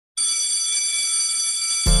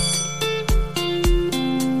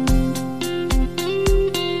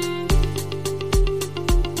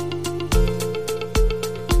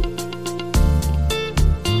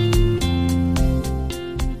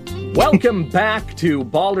Welcome back to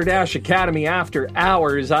Balderdash Academy After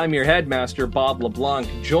Hours. I'm your headmaster, Bob LeBlanc.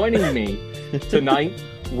 Joining me tonight,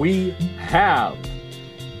 we have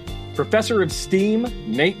Professor of STEAM,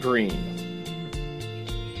 Nate Green.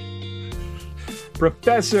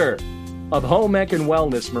 Professor of Home Ec and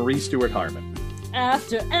Wellness, Marie Stewart-Harmon.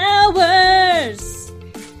 After Hours!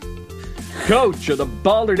 Coach of the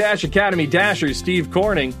Balderdash Academy Dashers, Steve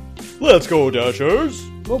Corning. Let's go,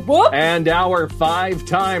 Dashers! Whoop, whoop. And our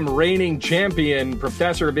 5-time reigning champion,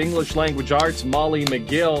 Professor of English Language Arts, Molly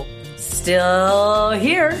McGill. Still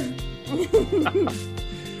here.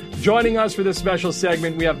 Joining us for this special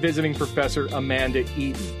segment, we have visiting Professor Amanda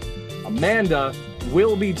Eaton. Amanda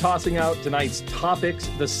will be tossing out tonight's topics,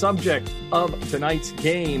 the subject of tonight's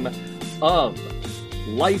game of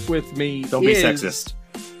Life With Me. Don't be sexist.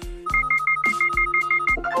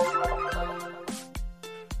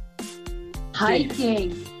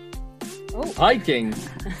 Hiking. Hiking.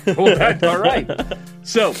 Oh, that's all right.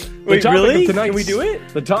 So, Wait, really? Of tonight's, can we do it?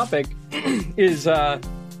 The topic is,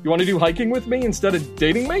 you want to do hiking with me instead of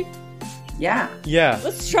dating me? Yeah. Yeah.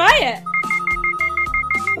 Let's try it.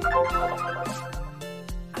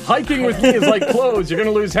 Hiking with me is like clothes. You're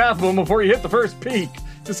going to lose half of them before you hit the first peak.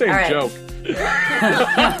 It's the same All right. joke.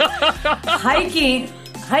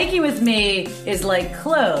 Hiking with me is like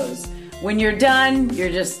clothes. When you're done,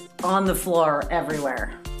 you're just on the floor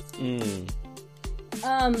everywhere.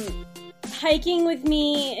 Hiking with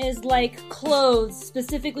me is like clothes,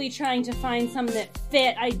 specifically trying to find some that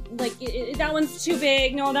fit. I like that one's too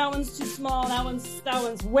big. No, that one's too small. That one's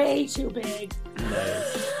way too big.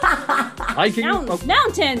 Hiking.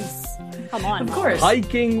 Mountains. Come on. Of course.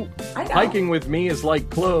 Hiking I know. hiking with me is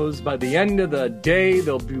like clothes. By the end of the day,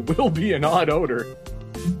 there will be an odd odor.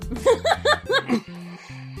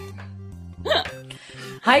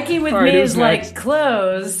 Hiking with All right, me who's is next? like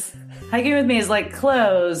clothes. Hiking with me is like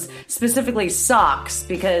clothes, specifically socks,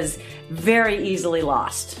 because very easily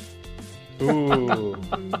lost. Ooh.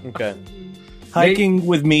 Okay. Hiking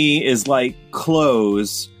with me is like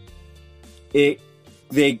clothes. They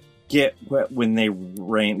get wet when they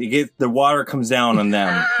rain. The water comes down on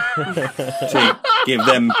them to give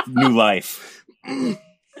them new life.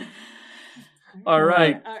 All right. All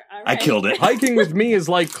right. I killed it. Hiking with me is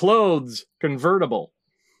like clothes, convertible.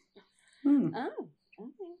 Oh.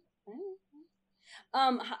 Okay.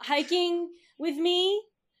 Hiking with me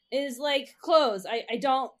is like clothes. I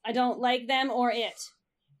don't like them or it.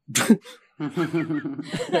 You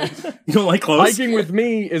don't like clothes? Hiking with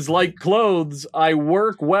me is like clothes. I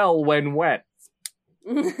work well when wet.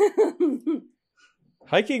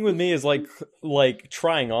 Hiking with me is like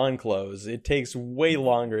trying on clothes. It takes way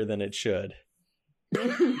longer than it should.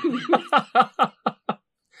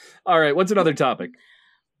 All right, what's another topic?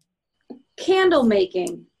 Candle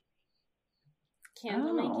making.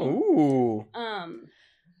 Candle making. Ooh.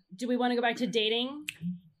 Do we want to go back to dating?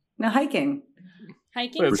 No, hiking.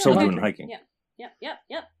 Hiking? We're still Okay. doing hiking. Yep.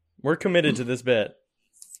 We're committed to this bit.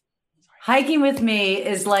 Hiking with me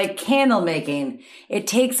is like candle making. It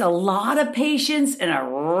takes a lot of patience and a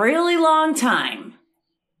really long time.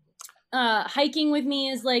 Hiking with me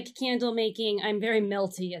is like candle making. I'm very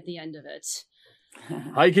melty at the end of it.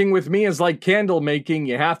 Hiking with me is like candle making.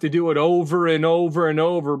 You have to do it over and over and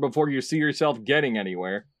over before you see yourself getting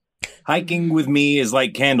anywhere. Hiking with me is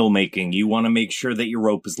like candle making. You want to make sure that your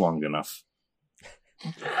rope is long enough.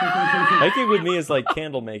 Hiking with me is like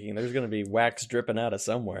candle making. There's going to be wax dripping out of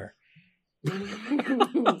somewhere. Sweaty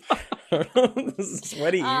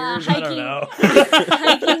ears. I don't know.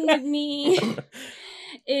 Hiking with me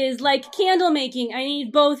is like candle making. I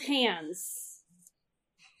need both hands.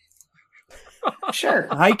 Sure.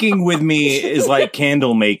 Hiking with me is like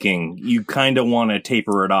candle making. You kind of want to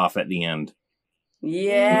taper it off at the end.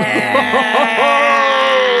 Yeah.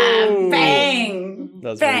 Bang.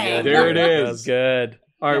 That's Bang. pretty good. There it is. That's good.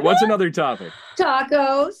 All right, what's another topic?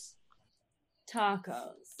 Tacos.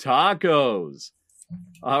 Tacos.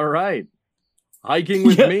 All right. Hiking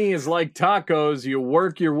with me is like tacos. You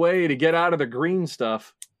work your way to get out of the green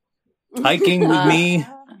stuff. Hiking with me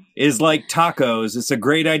is like tacos. It's a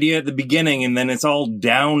great idea at the beginning, and then it's all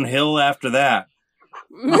downhill after that.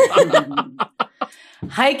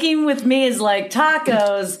 Hiking with me is like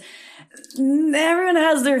tacos. Everyone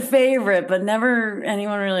has their favorite, but never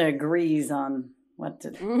anyone really agrees on what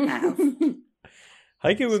to have.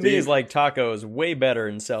 Hiking with me is like tacos, way better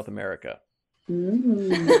in South America.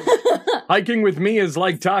 Hiking with me is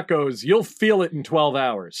like tacos. You'll feel it in 12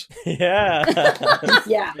 hours. Yeah.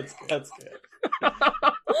 Yeah. That's good.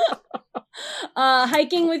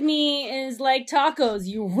 Hiking with me is like tacos.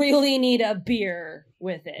 You really need a beer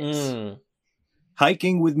with it.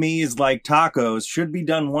 Hiking with me is like tacos, should be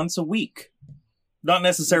done once a week. Not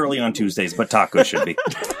necessarily on Tuesdays, but tacos should be.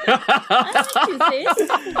 Tuesdays.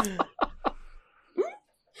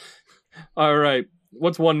 All right.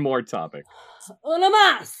 What's one more topic? Una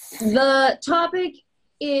más. The topic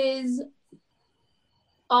is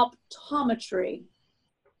optometry.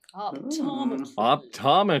 Optometry.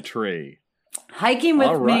 Optometry. Hiking with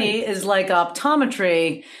All right. me is like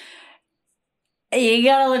optometry. You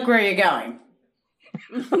gotta look where you're going.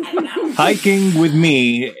 Hiking with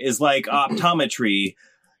me is like optometry.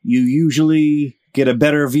 You usually get a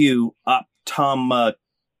better view optometry.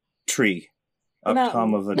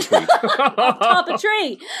 Optometry.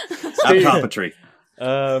 Optometry. Optometry.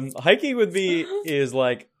 Hiking with me is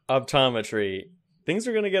like optometry. Things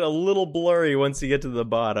are going to get a little blurry once you get to the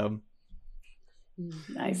bottom.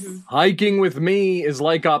 Nice. Hiking with me is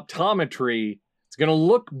like optometry. It's going to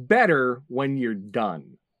look better when you're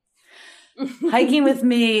done. Hiking with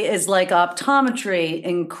me is like optometry,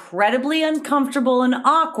 incredibly uncomfortable and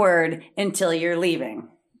awkward until you're leaving.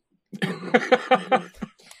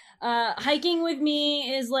 Hiking with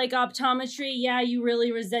me is like optometry. Yeah, you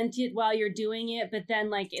really resent it while you're doing it, but then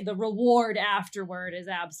like the reward afterward is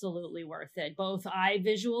absolutely worth it. Both eye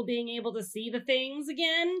visual, being able to see the things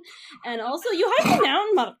again, and also you hiking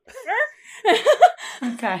down,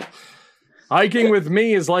 motherfucker. Okay. Hiking with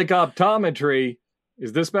me is like optometry.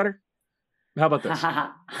 Is this better? How about this? Is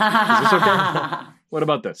this okay? What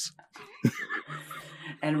about this?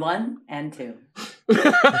 And 1 and 2.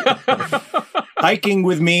 Hiking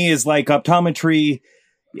with me is like optometry.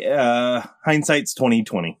 Hindsight's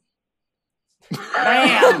 20/20.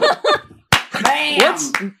 Bam!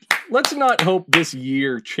 Bam! Let's not hope this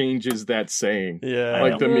year changes that saying. Yeah.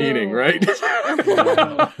 Like the meaning, right?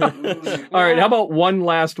 All right, how about one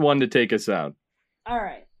last one to take us out? All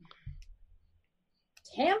right.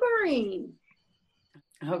 Tambourine.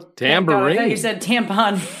 Oh, Tambourine. I thought you said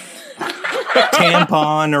tampon.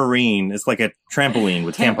 Tamponerine. It's like a trampoline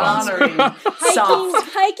with tampons. Tamponerine. Soft.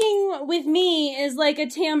 Hiking with me is like a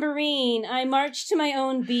tambourine. I march to my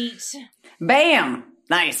own beat. Bam!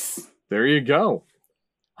 Nice. There you go.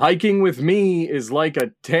 Hiking with me is like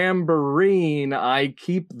a tambourine. I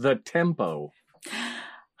keep the tempo.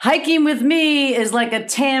 Hiking with me is like a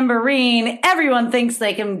tambourine. Everyone thinks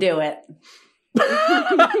they can do it.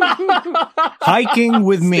 Hiking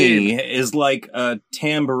with me is like a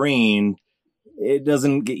tambourine. It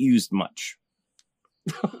doesn't get used much.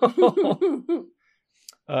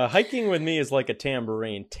 Hiking with me is like a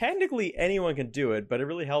tambourine. Technically, anyone can do it, but it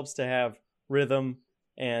really helps to have rhythm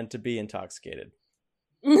and to be intoxicated.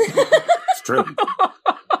 It's true.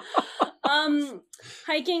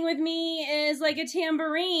 Hiking with me is like a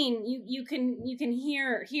tambourine. You can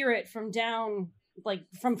hear it from down, like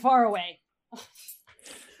from far away.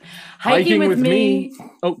 Hiking with me.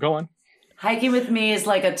 Oh, go on. Hiking with me is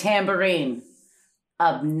like a tambourine.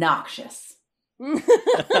 Obnoxious.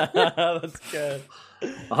 That's good.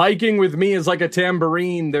 Hiking with me is like a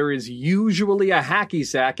tambourine. There is usually a hacky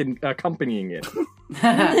sack accompanying it.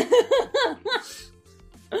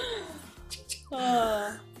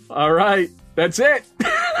 All right, that's it.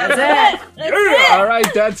 That's it. All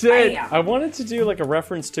right, that's it. Bam. I wanted to do like a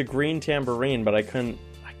reference to Green Tambourine, but I couldn't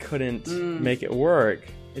make it work.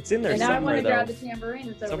 It's in there And now I want somewhere to grab though. the tambourine.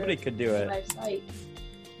 It's over Somebody could do in it. my sight.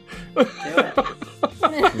 Do it.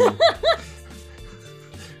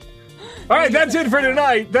 All right, that's it for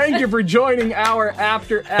tonight. Thank you for joining our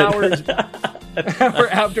After Hours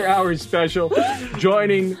special.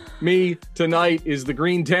 Joining me tonight is the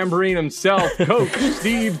Green Tambourine himself, Coach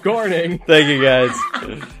Steve Corning. Thank you guys.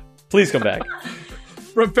 Please come back.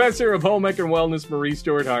 Professor of Home Ec and Wellness, Marie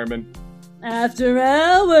Stewart Harmon. After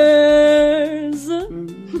Hours.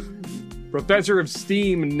 Professor of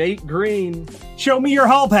STEAM, Nate Green. Show me your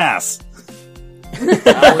hall pass.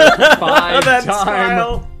 That Five-time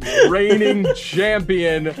smile. reigning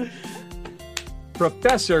champion,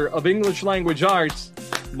 Professor of English Language Arts,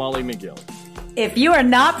 Molly McGill. If you are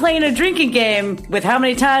not playing a drinking game with how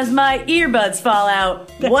many times my earbuds fall out,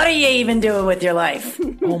 what are you even doing with your life?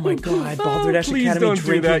 Oh my god, Balderdash Please Academy don't do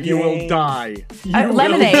drinking that. You will game. die.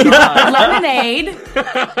 Lemonade. Lemonade.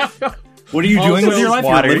 What are you doing with your life?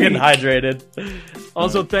 Water, You're you're living. getting hydrated.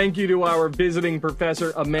 Also, thank you to our visiting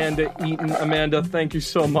professor, Amanda Eaton. Amanda, thank you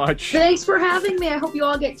so much. Thanks for having me. I hope you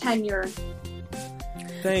all get tenure.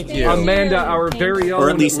 Thank Thank you. you. Amanda, our Thank very you. own Or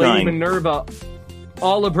at least Lady 9. Minerva.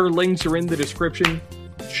 All of her links are in the description.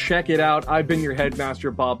 Check it out. I've been your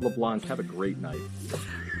headmaster, Bob LeBlanc. Have a great night.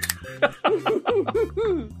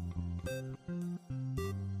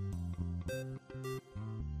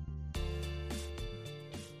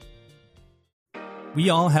 We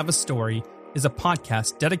all have a story, is a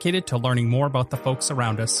podcast dedicated to learning more about the folks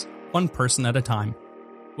around us, one person at a time.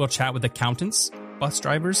 We'll chat with accountants, bus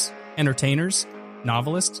drivers, entertainers,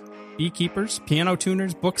 novelists, beekeepers, piano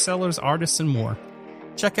tuners, booksellers, artists, and more.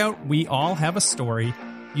 Check out We All Have a Story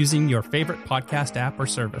using your favorite podcast app or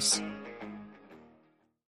service.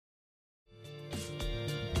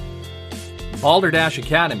 Balderdash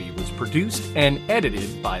Academy was produced and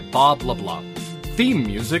edited by Bob LeBlanc. Theme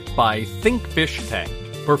music by Think Fish Tank.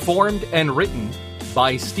 Performed and written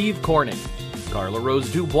by Steve Corning, Carla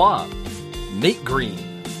Rose Dubois, Nate Green,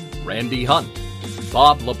 Randy Hunt,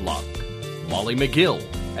 Bob LeBlanc, Molly McGill,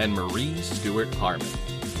 and Marie Stewart Harmon.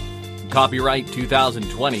 Copyright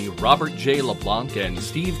 2020, Robert J. LeBlanc and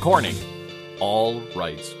Steve Corning. All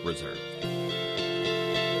rights reserved.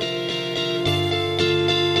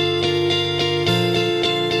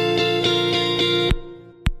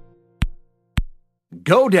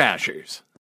 Go Dashers!